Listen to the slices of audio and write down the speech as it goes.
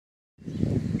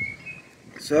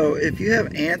So if you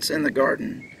have ants in the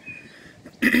garden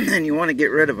and you want to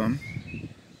get rid of them,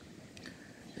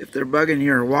 if they're bugging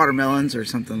your watermelons or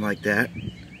something like that,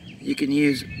 you can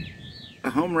use a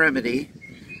home remedy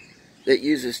that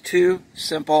uses two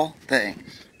simple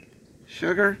things: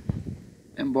 sugar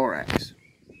and borax.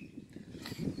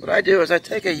 What I do is I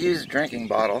take a used drinking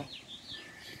bottle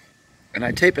and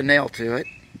I tape a nail to it,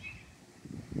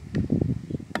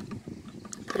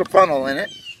 put a funnel in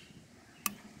it.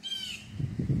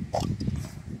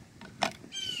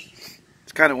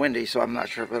 It's kind of windy, so I'm not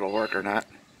sure if it'll work or not.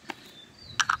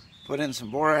 Put in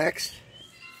some borax,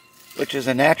 which is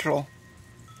a natural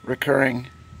recurring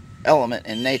element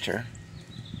in nature.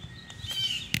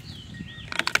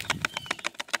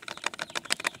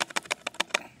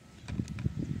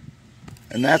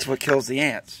 And that's what kills the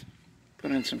ants.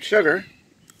 Put in some sugar.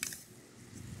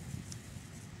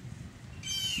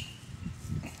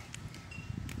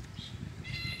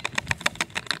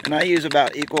 And I use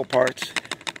about equal parts.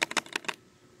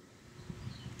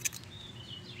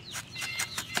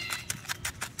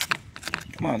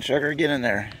 Come on, sugar, get in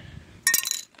there.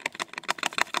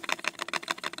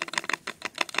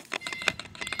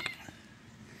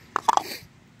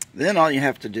 Then all you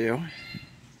have to do,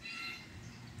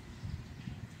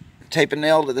 tape a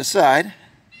nail to the side,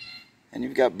 and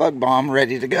you've got bug balm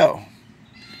ready to go.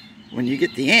 When you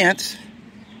get the ants,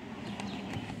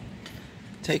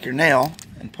 take your nail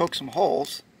and poke some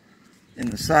holes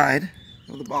in the side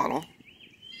of the bottle.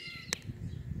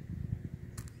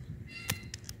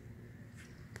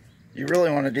 You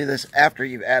really want to do this after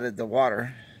you've added the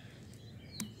water.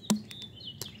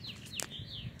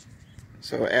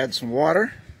 So add some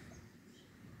water.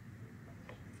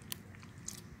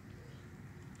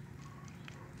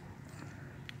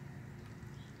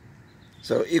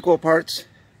 So equal parts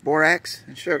borax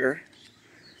and sugar,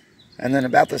 and then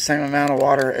about the same amount of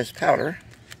water as powder.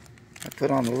 I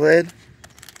put on the lid,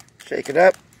 shake it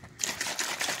up,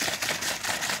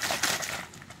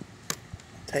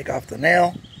 take off the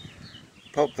nail,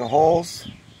 poke the holes,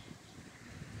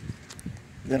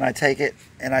 then I take it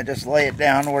and I just lay it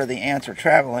down where the ants are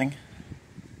traveling,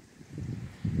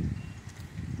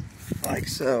 like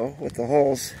so, with the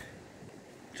holes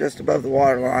just above the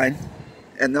water line.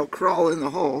 And they'll crawl in the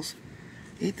holes,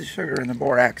 eat the sugar and the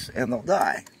borax, and they'll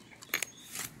die.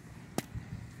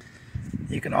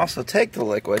 You can also take the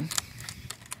liquid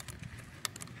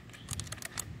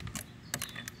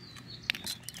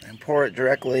and pour it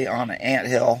directly on an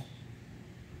anthill,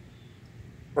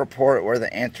 or pour it where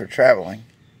the ants are traveling.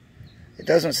 It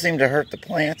doesn't seem to hurt the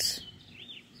plants.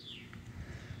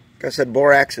 Like I said,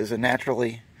 borax is a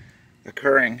naturally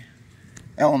occurring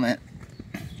element.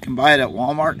 You can buy it at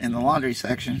Walmart in the laundry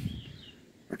section,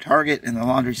 or Target in the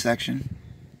laundry section.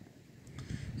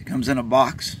 It comes in a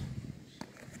box.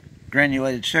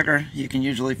 Granulated sugar you can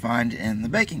usually find in the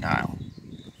baking aisle.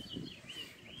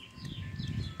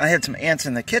 I had some ants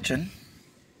in the kitchen,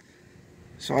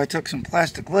 so I took some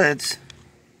plastic lids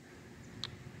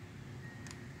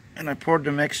and I poured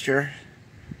the mixture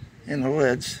in the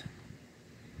lids.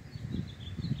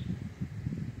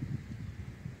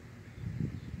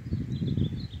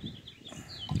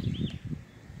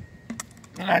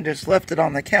 And I just left it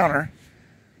on the counter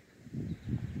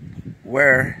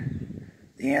where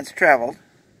the ants traveled.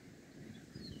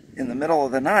 In the middle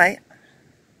of the night,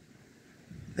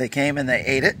 they came and they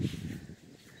ate it,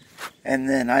 and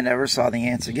then I never saw the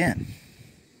ants again.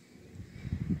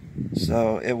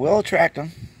 So it will attract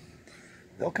them.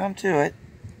 They'll come to it.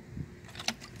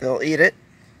 They'll eat it.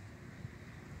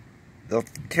 They'll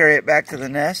carry it back to the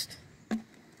nest,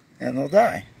 and they'll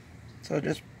die. So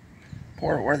just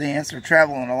pour it where the ants are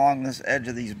traveling along this edge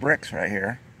of these bricks right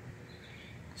here.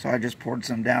 So I just poured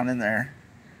some down in there.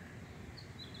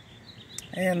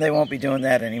 And they won't be doing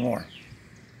that anymore.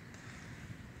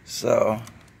 So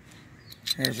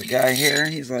here's a guy here.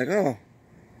 He's like, oh,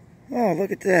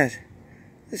 look at that.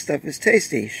 This stuff is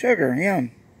tasty. Sugar,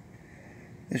 yum.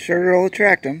 The sugar will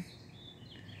attract them.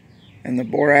 And the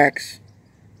borax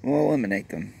will eliminate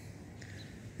them.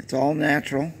 It's all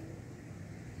natural.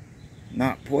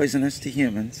 Not poisonous to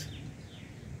humans.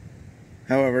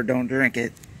 However, don't drink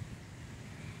it.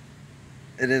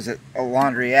 It is a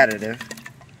laundry additive,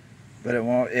 but it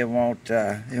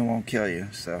won't kill you.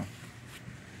 So,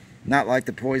 not like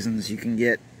the poisons you can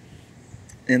get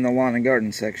in the lawn and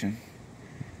garden section.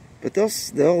 But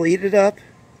they'll eat it up.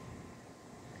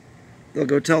 They'll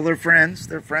go tell their friends.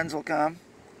 Their friends will come,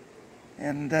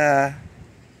 and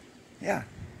yeah,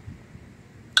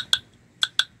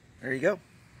 there you go.